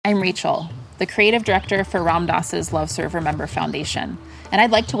I'm Rachel, the creative director for Ram Dass's Love Serve Remember Foundation, and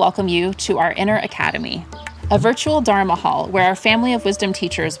I'd like to welcome you to our Inner Academy, a virtual Dharma hall where our family of wisdom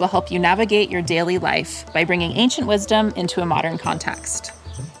teachers will help you navigate your daily life by bringing ancient wisdom into a modern context.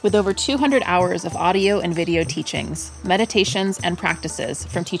 With over 200 hours of audio and video teachings, meditations, and practices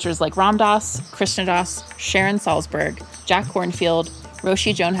from teachers like Ram Dass, Krishna Das, Sharon Salzberg, Jack Kornfield,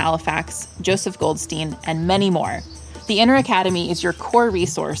 Roshi Joan Halifax, Joseph Goldstein, and many more, the Inner Academy is your core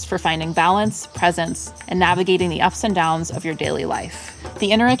resource for finding balance, presence, and navigating the ups and downs of your daily life.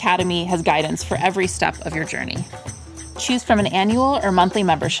 The Inner Academy has guidance for every step of your journey. Choose from an annual or monthly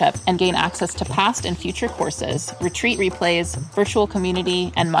membership and gain access to past and future courses, retreat replays, virtual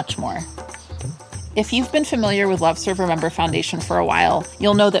community, and much more. If you've been familiar with Love Serve Remember Foundation for a while,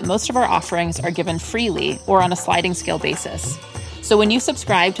 you'll know that most of our offerings are given freely or on a sliding scale basis. So when you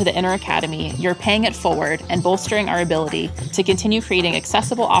subscribe to the Inner Academy, you're paying it forward and bolstering our ability to continue creating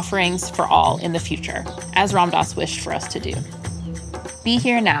accessible offerings for all in the future, as Ram Dass wished for us to do. Be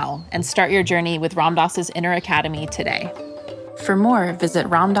here now and start your journey with Ram Dass's Inner Academy today. For more, visit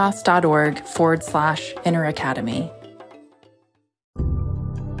ramdass.org/Inner Academy.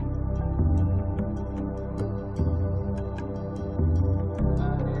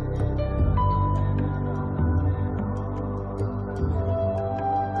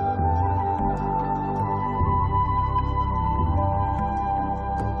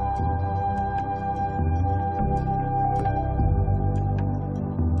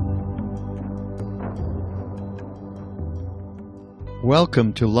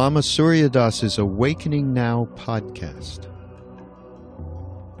 Welcome to Lama Surya Das's Awakening Now podcast.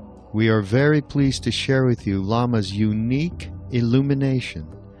 We are very pleased to share with you Lama's unique illumination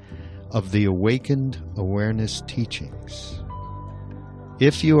of the Awakened Awareness teachings.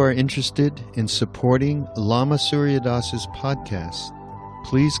 If you are interested in supporting Lama Surya Das's podcast,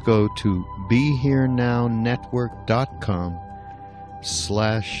 please go to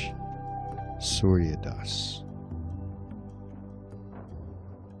BeHereNow.com/Suryadas.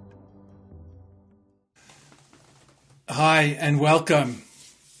 Hi, and welcome.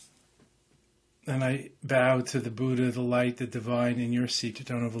 And I bow to the Buddha, the light, the divine in your seat.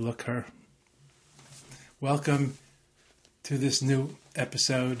 Don't overlook her. Welcome to this new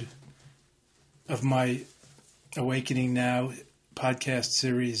episode of my Awakening Now podcast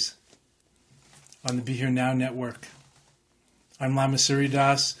series on the Be Here Now network. I'm Lama Surya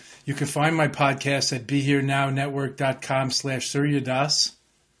Das. You can find my podcast at BeHereNowNetwork.com/Suryadas.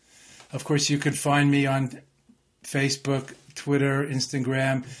 Of course, you can find me on Facebook, Twitter,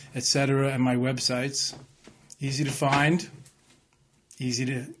 Instagram, etc., and my websites. Easy to find, easy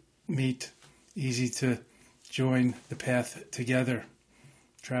to meet, easy to join the path together,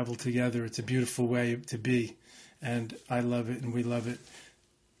 travel together. It's a beautiful way to be, and I love it, and we love it.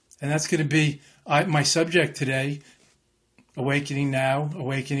 And that's going to be my subject today, Awakening Now,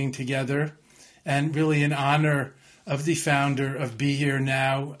 Awakening Together, and really in honor of the founder of Be Here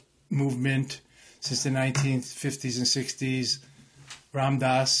Now movement, since the 1950s and 60s, Ram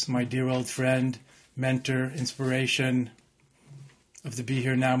Dass, my dear old friend, mentor, inspiration of the Be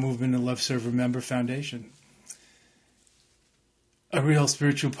Here Now movement and Love Serve Remember Foundation. A real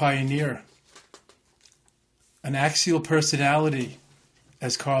spiritual pioneer. An axial personality,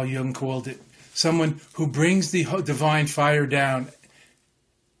 as Carl Jung called it. Someone who brings the divine fire down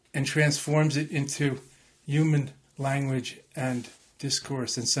and transforms it into human language and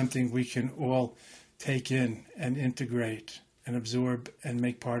discourse, and something we can all take in and integrate and absorb and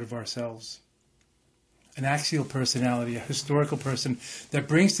make part of ourselves. An axial personality, a historical person that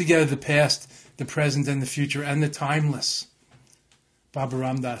brings together the past, the present, and the future, and the timeless. Baba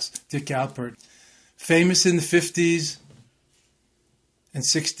Ram Dass, Dick Alpert. Famous in the 50s and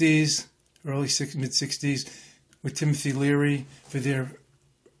 60s, mid-60s, with Timothy Leary for their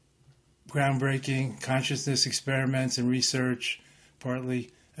groundbreaking consciousness experiments and research, partly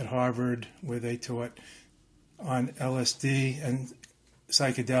at Harvard, where they taught on LSD and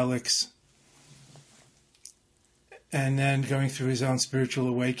psychedelics, and then going through his own spiritual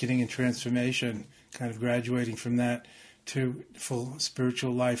awakening and transformation, kind of graduating from that to full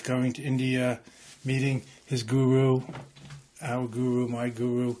spiritual life, going to India, meeting his guru, our guru, my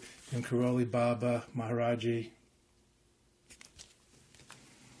guru, and Karoli Baba Maharaji,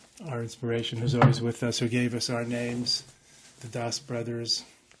 our inspiration, who's always with us, who gave us our names, the Das brothers,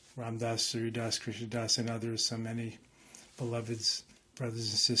 Ram Dass, Surya Das, Krishna Das, and others, so many beloveds, brothers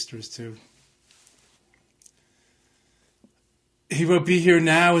and sisters too. He wrote Be Here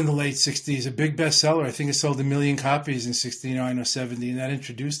Now in the late 60s, a big bestseller. I think it sold 1 million copies in 69 or 70, and that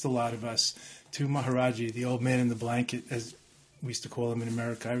introduced a lot of us to Maharaji, the old man in the blanket, as we used to call him in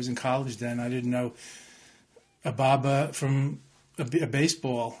America. I was in college then. I didn't know a Baba from a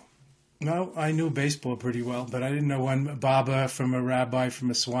baseball. No, I knew baseball pretty well, but I didn't know one Baba from a rabbi, from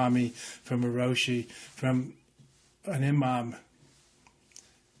a Swami, from a Roshi, from an Imam.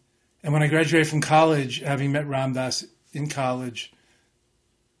 And when I graduated from college, having met Ram Dass in college,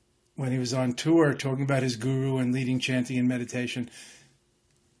 when he was on tour talking about his guru and leading chanting and meditation,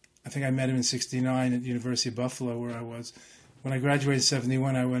 I think I met him in 1969 at the University of Buffalo, where I was. When I graduated in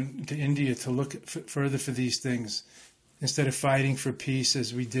 1971, I went to India to look further for these things. Instead of fighting for peace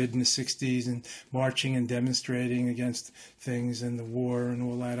as we did in the 60s and marching and demonstrating against things and the war and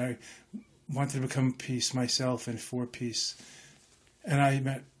all that, I wanted to become peace myself and for peace. And I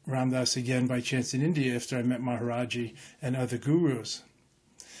met Ram Dass again by chance in India after I met Maharaji and other gurus.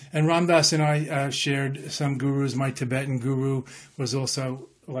 And Ram Dass and I shared some gurus. My Tibetan guru was also,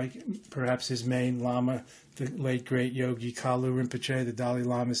 like perhaps his main Lama, the late great yogi Kalu Rinpoche, the Dalai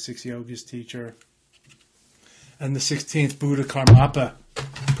Lama's 6 yogas teacher. And the 16th Buddha Karmapa,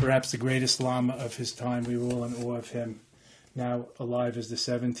 perhaps the greatest Lama of his time. We were all in awe of him. Now alive as the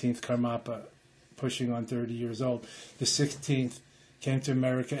 17th Karmapa, pushing on 30 years old. The 16th came to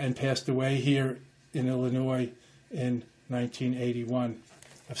America and passed away here in Illinois in 1981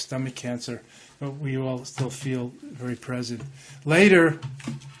 of stomach cancer. But we all still feel very present. Later,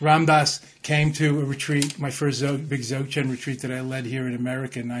 Ram Dass came to a retreat, my first big Dzogchen retreat that I led here in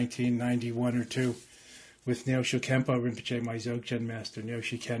America in 1991 or 2. With Nyosho Khenpo Rinpoche, my Dzogchen master,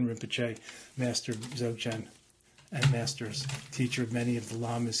 Nyosho Ken Rinpoche, master Dzogchen, and master's teacher of many of the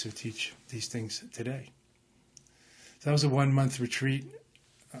lamas who teach these things today. So that was a 1-month retreat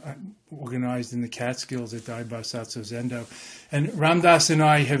organized in the Catskills at Dai Bosatsu Zendo. And Ram Dass and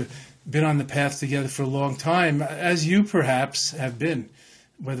I have been on the path together for a long time, as you perhaps have been,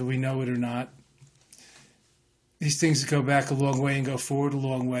 whether we know it or not. These things go back a long way and go forward a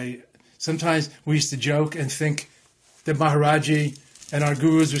long way. Sometimes we used to joke and think that Maharaji and our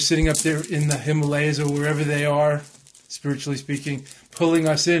gurus were sitting up there in the Himalayas or wherever they are, spiritually speaking, pulling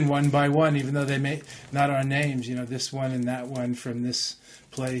us in one by one, even though they may not our names, this one and that one from this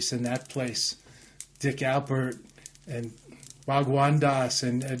place and that place. Dick Albert and Bhagwan Das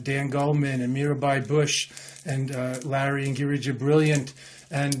and Dan Goleman and Mirabai Bush and Larry and Girija Brilliant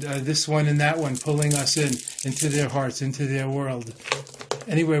and this one and that one pulling us into their hearts, into their world.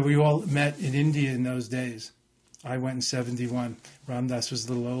 Anyway, we all met in India in those days. I went in 1971. Ram Dass was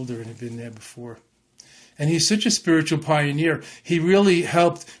a little older and had been there before. And he's such a spiritual pioneer. He really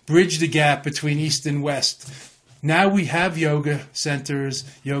helped bridge the gap between East and West. Now we have yoga centers,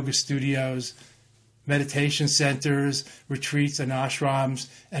 yoga studios, meditation centers, retreats and ashrams,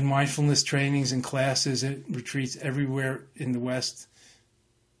 and mindfulness trainings and classes and retreats everywhere in the West,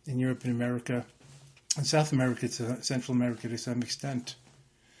 in Europe and America, and South America, to Central America to some extent.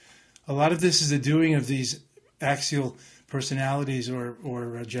 A lot of this is the doing of these axial personalities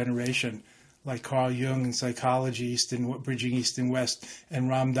or generation, like Carl Jung in psychology, bridging East and West, and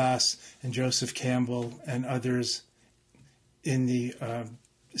Ram Dass and Joseph Campbell and others in the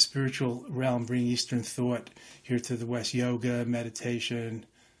spiritual realm, bringing Eastern thought here to the West. Yoga, meditation,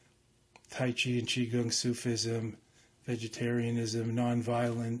 Tai Chi and Qigong, Sufism, vegetarianism,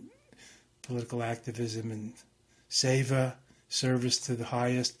 nonviolent political activism, and seva, service to the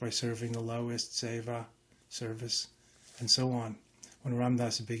highest by serving the lowest, seva, service, and so on. One of Ram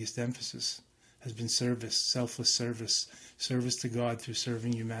Dass' biggest emphasis has been service, selfless service, service to God through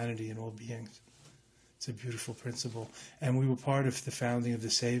serving humanity and all beings. It's a beautiful principle. And we were part of the founding of the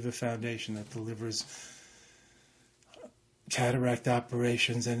Seva Foundation that delivers cataract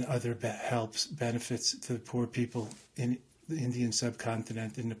operations and other benefits to the poor people in the Indian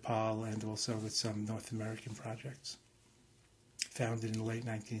subcontinent, in Nepal, and also with some North American projects. Founded in the late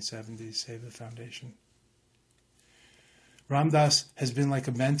 1970s, Seva Foundation. Ram Dass has been like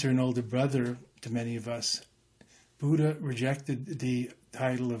a mentor and older brother to many of us. Buddha rejected the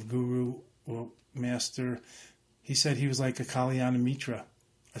title of guru or master. He said he was like a Kalyana Mitra,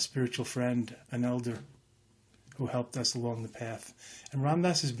 a spiritual friend, an elder who helped us along the path. And Ram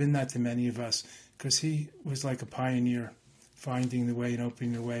Dass has been that to many of us because he was like a pioneer, finding the way and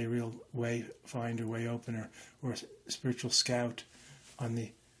opening the way, real way finder, way opener, or a spiritual scout on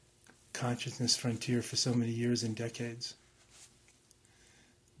the consciousness frontier for so many years and decades.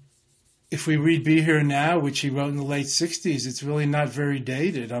 If we read Be Here Now, which he wrote in the late 60s, it's really not very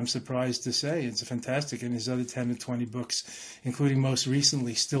dated, I'm surprised to say. It's fantastic. And his other 10 to 20 books, including most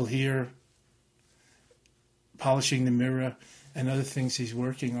recently, Still Here, Polishing the Mirror, and other things he's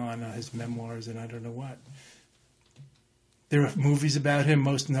working on, his memoirs and I don't know what. There are movies about him,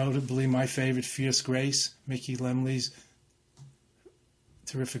 most notably my favorite, Fierce Grace, Mickey Lemley's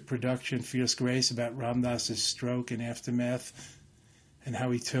terrific production, Fierce Grace, about Ram Dass's stroke and aftermath, and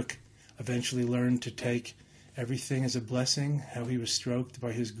how he eventually learned to take everything as a blessing, how he was stroked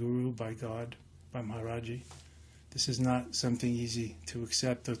by his guru, by God, by Maharaji. This is not something easy to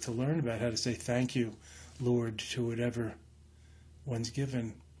accept or to learn about, how to say thank you, Lord, to whatever one's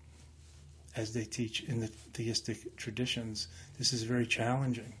given, as they teach in the theistic traditions. This is very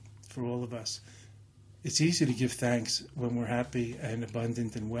challenging for all of us. It's easy to give thanks when we're happy and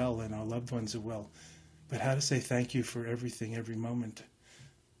abundant and well and our loved ones are well. But how to say thank you for everything, every moment,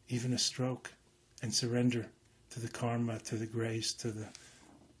 even a stroke, and surrender to the karma, to the grace, to the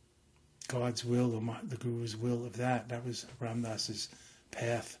God's will, or the Guru's will of that. That was Ram Dass's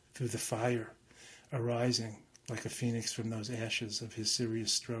path through the fire, arising like a phoenix from those ashes of his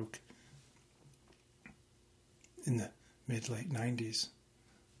serious stroke in the mid-late 90s.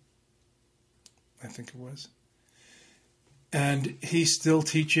 I think it was. And he's still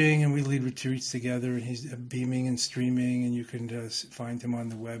teaching, and we lead retreats together, and he's beaming and streaming, and you can find him on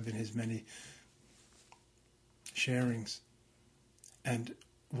the web in his many sharings and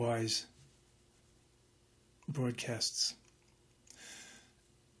wise broadcasts.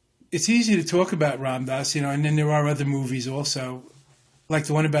 It's easy to talk about Ram Dass, and then there are other movies also, like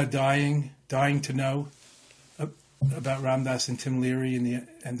the one about Dying to Know, about Ram Dass and Tim Leary and the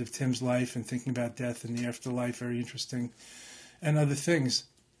end of Tim's life and thinking about death and the afterlife, very interesting, and other things.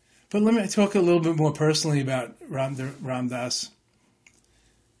 But let me talk a little bit more personally about Ram Dass.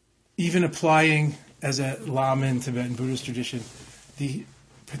 Even applying as a Lama in Tibetan Buddhist tradition, the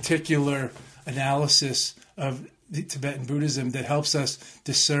particular analysis of the Tibetan Buddhism that helps us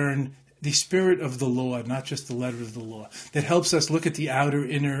discern the spirit of the law, not just the letter of the law, that helps us look at the outer,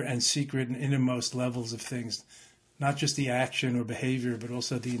 inner, and secret and innermost levels of things, not just the action or behavior, but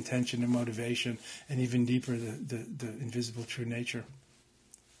also the intention and motivation, and even deeper, the invisible true nature.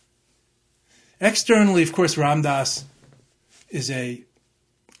 Externally, of course, Ram Dass is a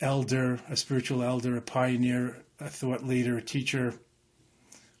elder, a spiritual elder, a pioneer, a thought leader, a teacher,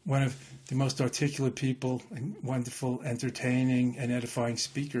 one of the most articulate people, and wonderful, entertaining, and edifying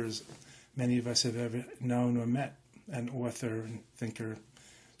speakers many of us have ever known or met, an author and thinker,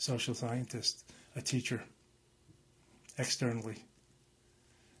 social scientist, a teacher. Externally.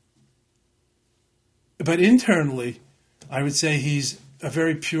 But internally, I would say he's a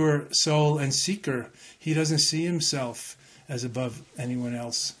very pure soul and seeker. He doesn't see himself as above anyone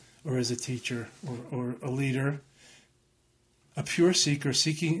else, or as a teacher, or a leader. A pure seeker,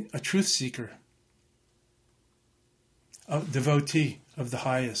 seeking a truth seeker. A devotee of the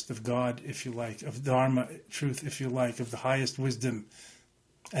highest, of God, if you like, of Dharma, truth, if you like, of the highest wisdom,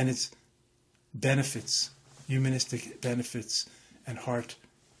 and its benefits, humanistic benefits, and heart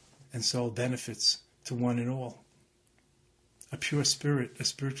and soul benefits to one and all. A pure spirit, a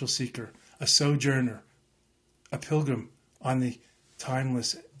spiritual seeker, a sojourner, a pilgrim on the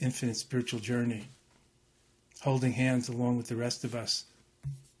timeless, infinite spiritual journey, holding hands along with the rest of us.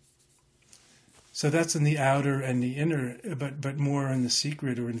 So that's in the outer and the inner, but more on the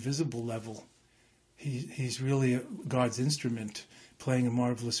secret or invisible level. He's really God's instrument, playing a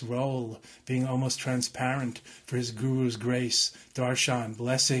marvelous role, being almost transparent for his guru's grace, darshan,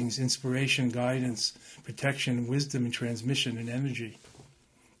 blessings, inspiration, guidance, protection, wisdom, and transmission and energy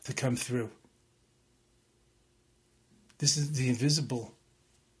to come through. This is the invisible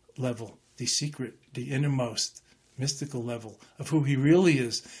level, the secret, the innermost, mystical level of who he really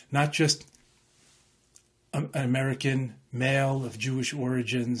is, not just an American male of Jewish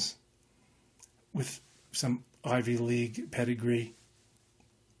origins with some Ivy League pedigree,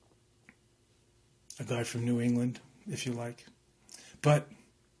 a guy from New England, if you like, but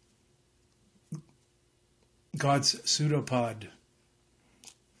God's pseudopod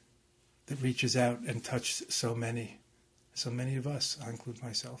that reaches out and touches so many of us, I include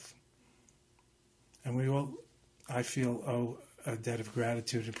myself. And we all, I feel, owe a debt of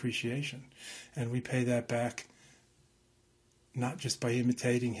gratitude and appreciation. And we pay that back not just by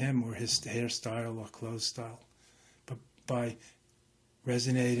imitating him or his hairstyle or clothes style, but by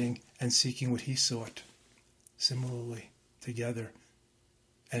resonating and seeking what he sought similarly together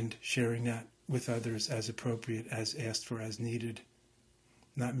and sharing that with others as appropriate, as asked for, as needed,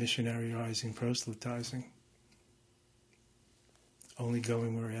 not missionaryizing, proselytizing, only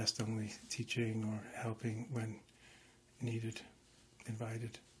going where asked, only teaching or helping when needed,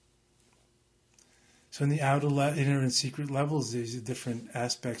 invited. So in the outer, inner, and secret levels, these are different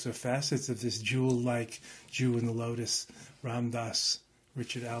aspects or facets of this jewel-like Jew in the lotus, Ram Dass,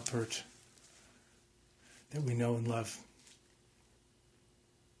 Richard Alpert, that we know and love.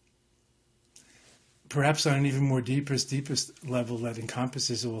 perhaps on an even more deepest level that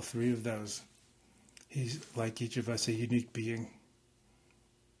encompasses all three of those. He's, like each of us, a unique being,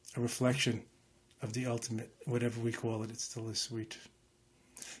 a reflection of the ultimate, whatever we call it, it still is sweet.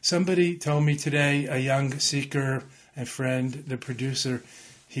 Somebody told me today, a young seeker and friend, the producer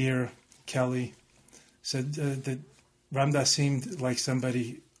here, Kelly, said that Ram Dass seemed like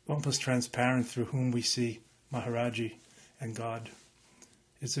somebody almost transparent through whom we see Maharaji and God.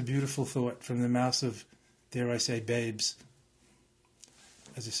 It's a beautiful thought from the mouths of, dare I say, babes,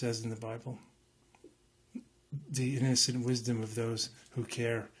 as it says in the Bible. The innocent wisdom of those who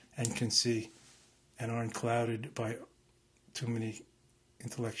care and can see and aren't clouded by too many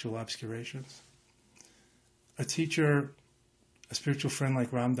intellectual obscurations. A teacher, a spiritual friend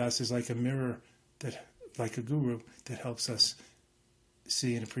like Ram Dass is like a mirror, that, like a guru, that helps us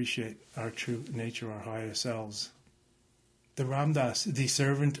see and appreciate our true nature, our higher selves. The Ram Dass, the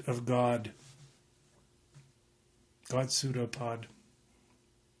servant of God, God's pseudopod,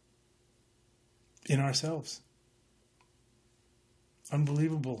 in ourselves.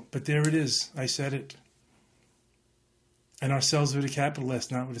 Unbelievable. But there it is. I said it. And ourselves with a capital S,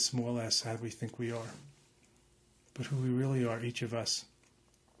 not with a small s, how we think we are. But who we really are, each of us.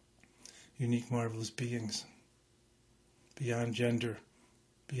 Unique, marvelous beings. Beyond gender,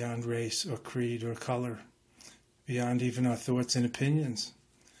 beyond race or creed or color, beyond even our thoughts and opinions.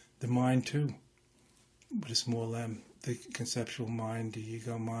 The mind too, with a small m. The conceptual mind, the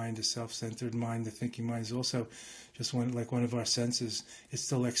ego mind, the self-centered mind, the thinking mind is also just one of our senses. It's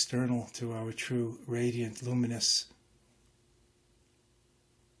still external to our true, radiant, luminous,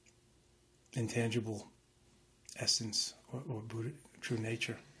 intangible essence or Buddha, true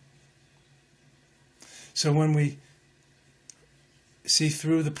nature. So when we see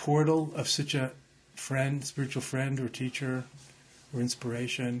through the portal of such a friend, spiritual friend or teacher or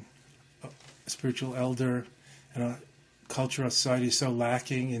inspiration, a spiritual elder, and a culture of society is so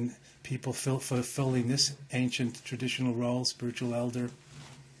lacking in people fulfilling this ancient traditional role, spiritual elder.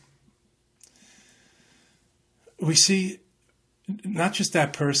 We see not just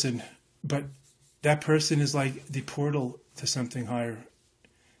that person, but that person is like the portal to something higher.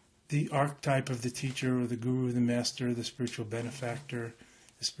 The archetype of the teacher or the guru, the master, the spiritual benefactor,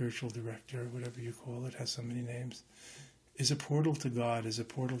 the spiritual director, whatever you call it, has so many names, is a portal to God, is a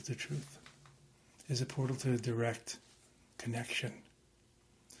portal to truth, is a portal to direct connection.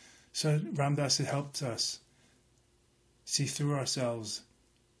 So Ram Dass helps us see through ourselves,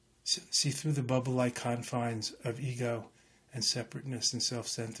 see through the bubble-like confines of ego and separateness and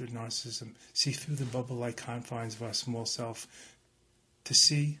self-centered narcissism, see through the bubble-like confines of our small self, to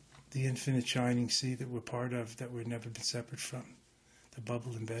see the infinite shining sea that we're part of, that we've never been separate from, the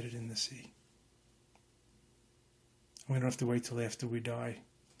bubble embedded in the sea. We don't have to wait till after we die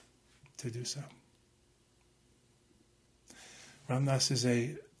to do so. Ram Dass is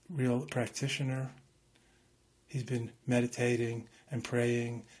a real practitioner. He's been meditating and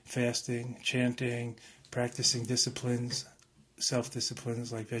praying, fasting, chanting, practicing disciplines,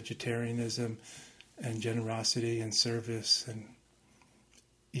 self-disciplines like vegetarianism and generosity and service and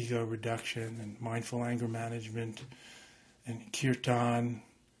ego reduction and mindful anger management and kirtan,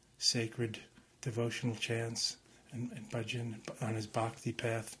 sacred devotional chants, and bhajan on his bhakti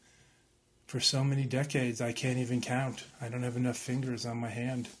path. For so many decades, I can't even count. I don't have enough fingers on my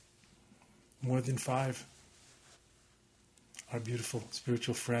hand. More than 5. Our beautiful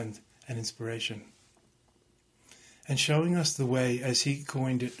spiritual friend and inspiration. And showing us the way, as he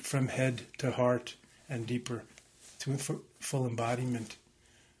coined it, from head to heart and deeper to full embodiment.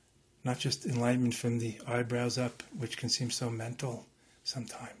 Not just enlightenment from the eyebrows up, which can seem so mental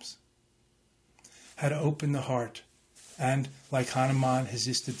sometimes. How to open the heart. And like Hanuman, his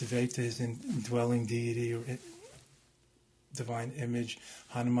Istadevata, his indwelling deity or divine image,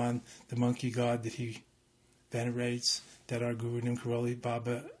 Hanuman, the monkey god that he venerates, that our Guru Nim Karoli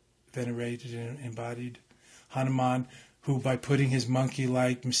Baba venerated and embodied. Hanuman, who by putting his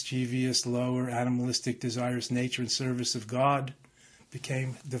monkey-like, mischievous, lower, animalistic, desirous nature in service of God,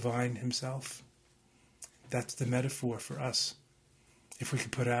 became divine himself. That's the metaphor for us. If we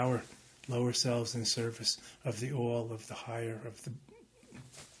could put our lower selves in service of the all, of the higher, of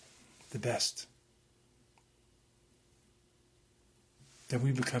the best, then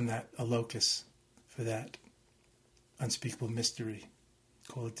we become a locus for that unspeakable mystery.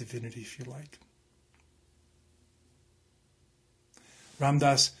 Call it divinity if you like. Ram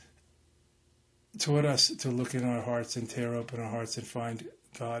Dass taught us to look in our hearts and tear open our hearts and find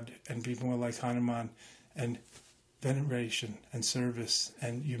God and be more like Hanuman, and veneration and service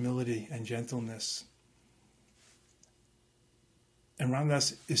and humility and gentleness. And Ram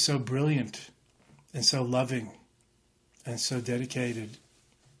Dass is so brilliant and so loving and so dedicated.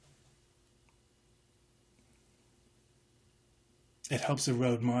 It helps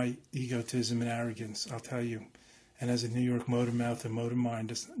erode my egotism and arrogance, I'll tell you. And as a New York motor mouth and motor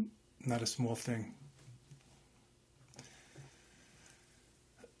mind, it's not a small thing.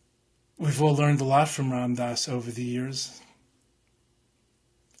 We've all learned a lot from Ram Dass over the years.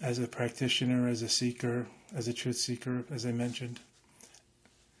 As a practitioner, as a seeker, as a truth seeker, as I mentioned.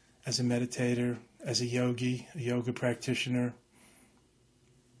 As a meditator, as a yogi, a yoga practitioner.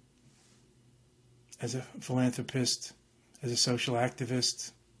 As a philanthropist, as a social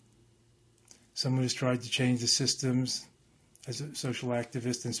activist, someone who's tried to change the systems, as a social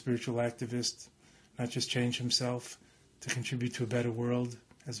activist and spiritual activist, not just change himself, to contribute to a better world,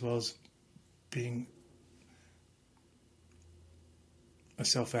 as well as being a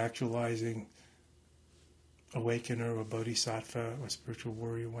self-actualizing awakener or bodhisattva or spiritual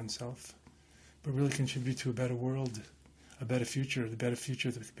warrior oneself, but really contribute to a better world, a better future, the better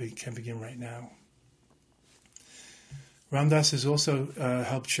future that can begin right now. Ram Dass has also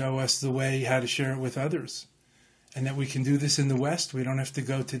helped show us the way how to share it with others, and that we can do this in the West. We don't have to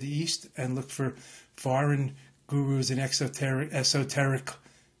go to the East and look for foreign gurus and esoteric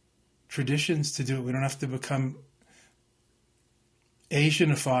traditions to do it. We don't have to become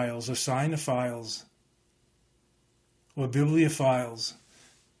Asianophiles or Sinophiles or bibliophiles.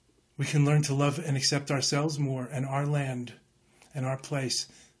 We can learn to love and accept ourselves more and our land and our place.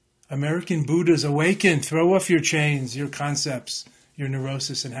 American Buddhas, awaken, throw off your chains, your concepts, your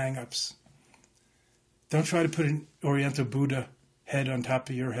neurosis and hang-ups. Don't try to put an Oriental Buddha head on top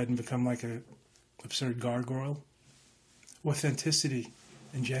of your head and become like an absurd gargoyle. Authenticity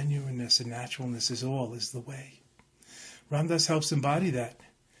and genuineness and naturalness is the way. Ram Dass helps embody that.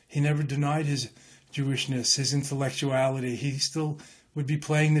 He never denied his Jewishness, his intellectuality. He still would be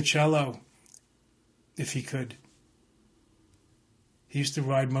playing the cello if he could. He used to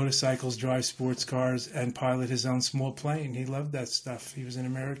ride motorcycles, drive sports cars, and pilot his own small plane. He loved that stuff. He was an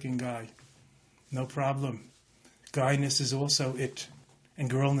American guy. No problem. Guyness is also it, and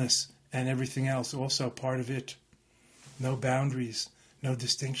girlness and everything else also part of it. No boundaries, no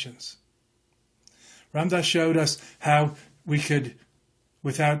distinctions. Ram Dass showed us how we could,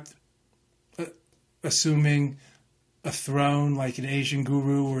 without assuming a throne like an Asian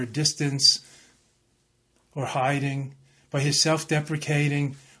guru or a distance or hiding, by his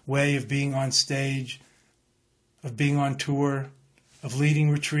self-deprecating way of being on stage, of being on tour, of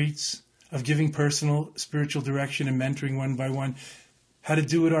leading retreats, of giving personal spiritual direction and mentoring one by one, how to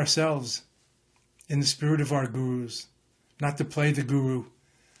do it ourselves in the spirit of our gurus, not to play the guru,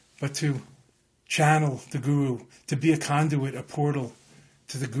 but to channel the guru, to be a conduit, a portal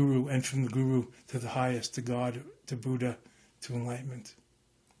to the guru, and from the guru to the highest, to God, to Buddha, to enlightenment.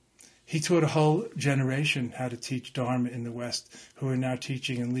 He taught a whole generation how to teach Dharma in the West, who are now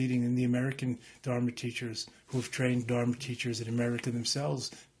teaching and leading, in the American Dharma teachers, who have trained Dharma teachers in America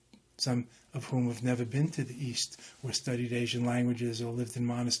themselves, some of whom have never been to the East or studied Asian languages or lived in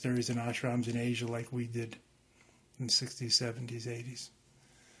monasteries and ashrams in Asia like we did in the 60s, 70s, 80s.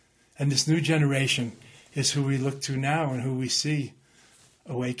 And this new generation is who we look to now and who we see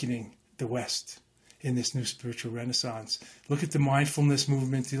awakening the West in this new spiritual renaissance. Look at the mindfulness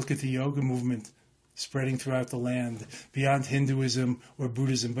movement, look at the yoga movement spreading throughout the land, beyond Hinduism or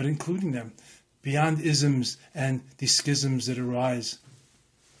Buddhism, but including them, beyond isms and the schisms that arise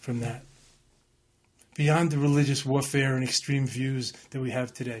from that, beyond the religious warfare and extreme views that we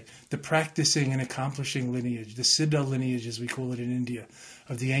have today, the practicing and accomplishing lineage, the Siddha lineage, as we call it in India,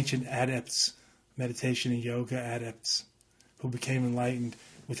 of the ancient adepts, meditation and yoga adepts, who became enlightened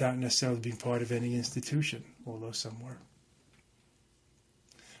without necessarily being part of any institution, although some were.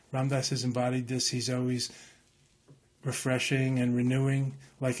 Ram Dass has embodied this. He's always refreshing and renewing,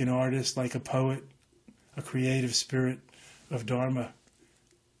 like an artist, like a poet, a creative spirit of Dharma,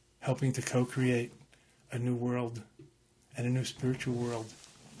 helping to co-create a new world and a new spiritual world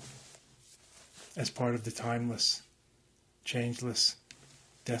as part of the timeless, changeless,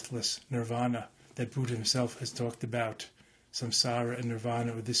 deathless nirvana that Buddha himself has talked about. Samsara and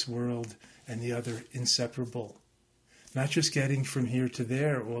nirvana, or this world and the other, inseparable. Not just getting from here to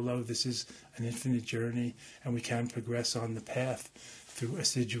there, although this is an infinite journey and we can progress on the path through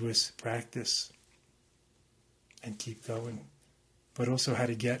assiduous practice and keep going, but also how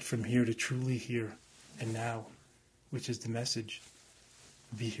to get from here to truly here and now, which is the message.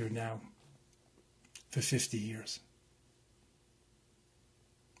 Be here now for 50 years.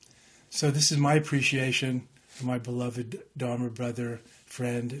 So this is my appreciation of my beloved Dharma brother,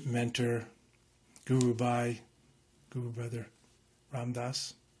 friend, mentor, Guru Brother Ram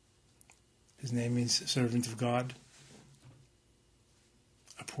Dass. His name means servant of God,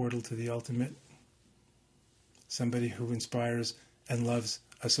 a portal to the ultimate, somebody who inspires and loves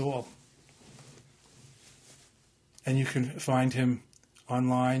us all. And you can find him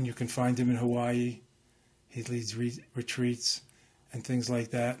online. You can find him in Hawaii. He leads retreats and things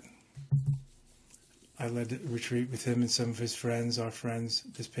like that. I led a retreat with him and some of his friends, our friends,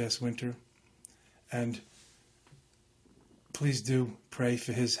 this past winter. And please do pray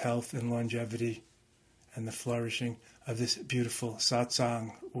for his health and longevity and the flourishing of this beautiful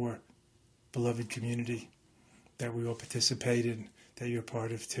satsang, or beloved community, that we all participate in, that you're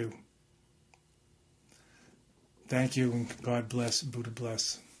part of too. Thank you, and God bless, Buddha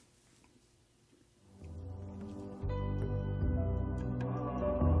bless.